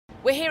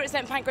We're here at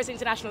St Pancras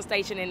International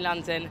Station in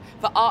London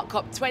for Art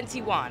Cop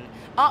 21.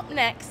 Up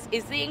next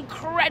is the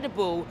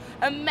incredible,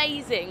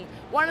 amazing,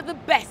 one of the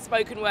best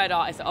spoken word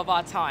artists of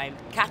our time,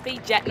 Kathy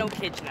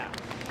Jetnil-Kiljiner.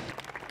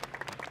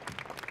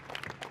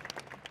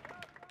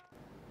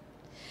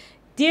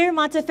 Dear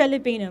Matafele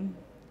Peinem,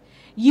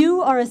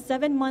 you are a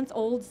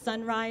 7-month-old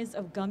sunrise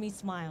of gummy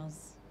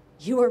smiles.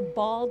 You are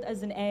bald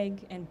as an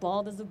egg and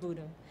bald as a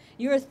Buddha.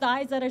 You are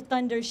thighs that are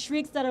thunder,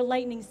 shrieks that are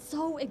lightning,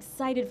 so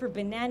excited for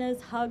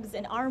bananas, hugs,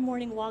 and our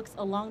morning walks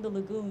along the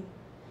lagoon.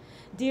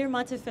 Dear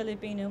Matafele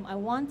Peinem, I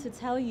want to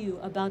tell you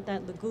about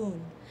that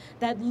lagoon,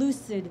 that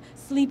lucid,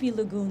 sleepy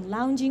lagoon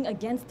lounging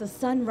against the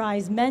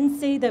sunrise. Men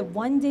say that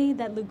one day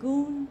that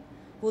lagoon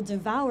will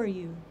devour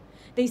you.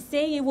 They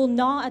say it will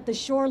gnaw at the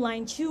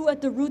shoreline, chew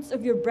at the roots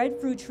of your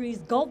breadfruit trees,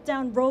 gulp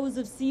down rows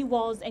of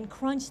seawalls, and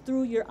crunch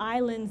through your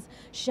island's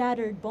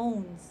shattered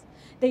bones.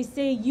 They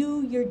say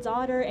you, your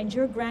daughter, and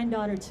your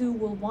granddaughter too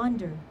will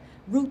wander,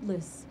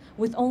 rootless,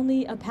 with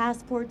only a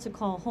passport to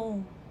call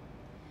home.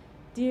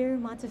 Dear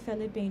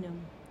Matafele Peinem,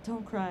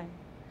 don't cry.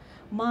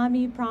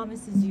 Mommy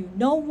promises you,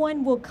 no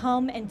one will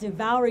come and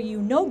devour you.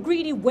 No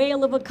greedy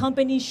whale of a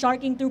company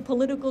sharking through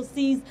political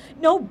seas.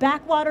 No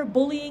backwater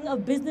bullying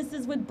of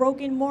businesses with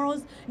broken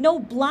morals. No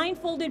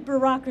blindfolded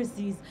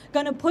bureaucracies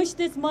gonna push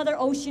this mother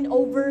ocean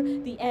over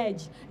the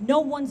edge. No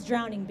one's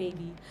drowning,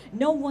 baby.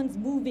 No one's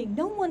moving.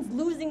 No one's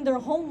losing their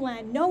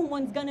homeland. No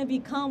one's gonna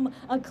become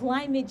a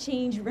climate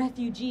change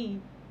refugee.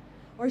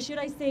 Or should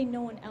I say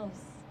no one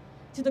else?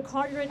 To the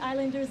Carteret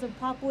Islanders of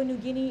Papua New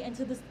Guinea and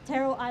to the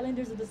Taro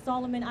Islanders of the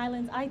Solomon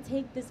Islands, I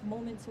take this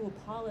moment to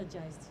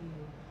apologize to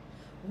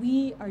you.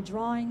 We are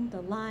drawing the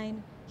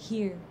line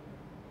here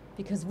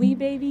because we,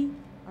 baby,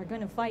 are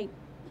gonna fight.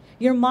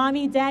 Your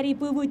mommy, daddy,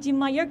 boo-boo,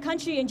 Jimma, your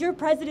country, and your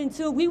president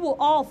too, we will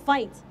all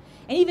fight.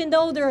 And even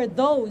though there are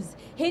those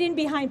hidden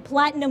behind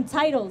platinum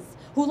titles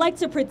who like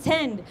to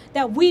pretend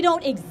that we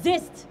don't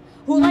exist,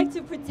 who like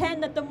to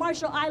pretend that the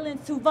Marshall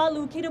Islands,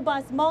 Tuvalu,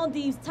 Kiribati,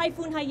 Maldives,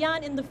 Typhoon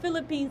Haiyan in the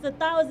Philippines, the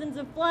thousands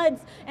of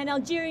floods, and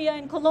Algeria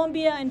and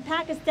Colombia and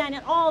Pakistan,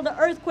 and all the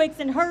earthquakes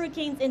and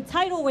hurricanes and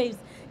tidal waves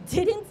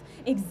didn't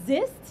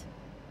exist?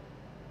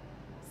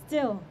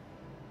 Still,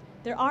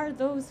 there are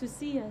those who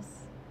see us,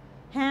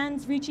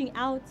 hands reaching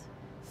out,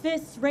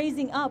 fists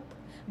raising up,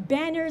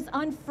 banners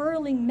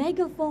unfurling,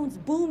 megaphones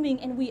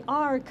booming, and we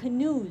are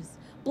canoes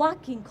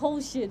blocking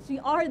coal ships. We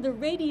are the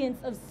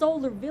radiance of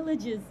solar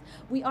villages.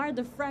 We are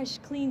the fresh,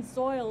 clean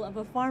soil of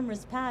a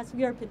farmer's past.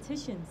 We are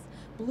petitions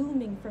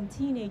blooming from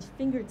teenage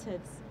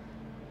fingertips.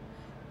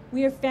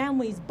 We are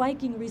families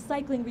biking,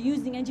 recycling,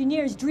 reusing,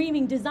 engineers,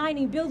 dreaming,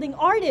 designing, building,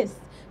 artists,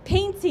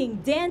 painting,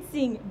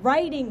 dancing,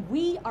 writing.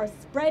 We are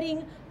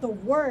spreading the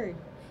word.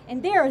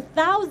 And there are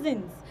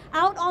thousands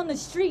out on the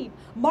street,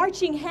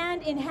 marching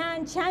hand in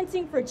hand,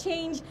 chanting for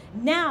change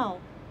now.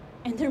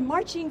 And they're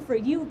marching for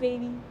you,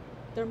 baby.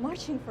 They're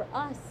marching for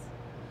us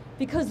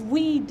because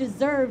we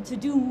deserve to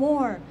do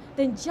more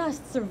than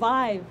just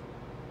survive.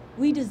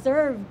 We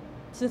deserve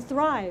to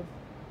thrive.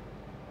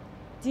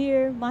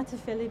 Dear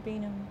Matafele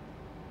Peinem,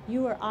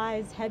 you are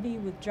eyes heavy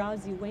with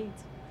drowsy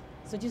weight.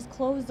 So just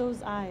close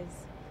those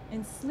eyes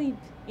and sleep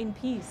in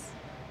peace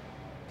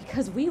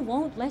because we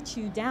won't let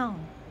you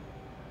down.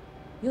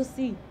 You'll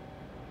see.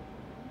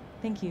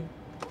 Thank you.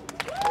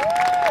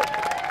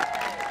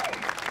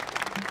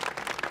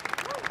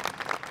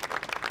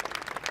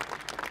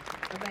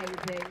 Amazing.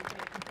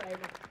 Thank you so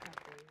much.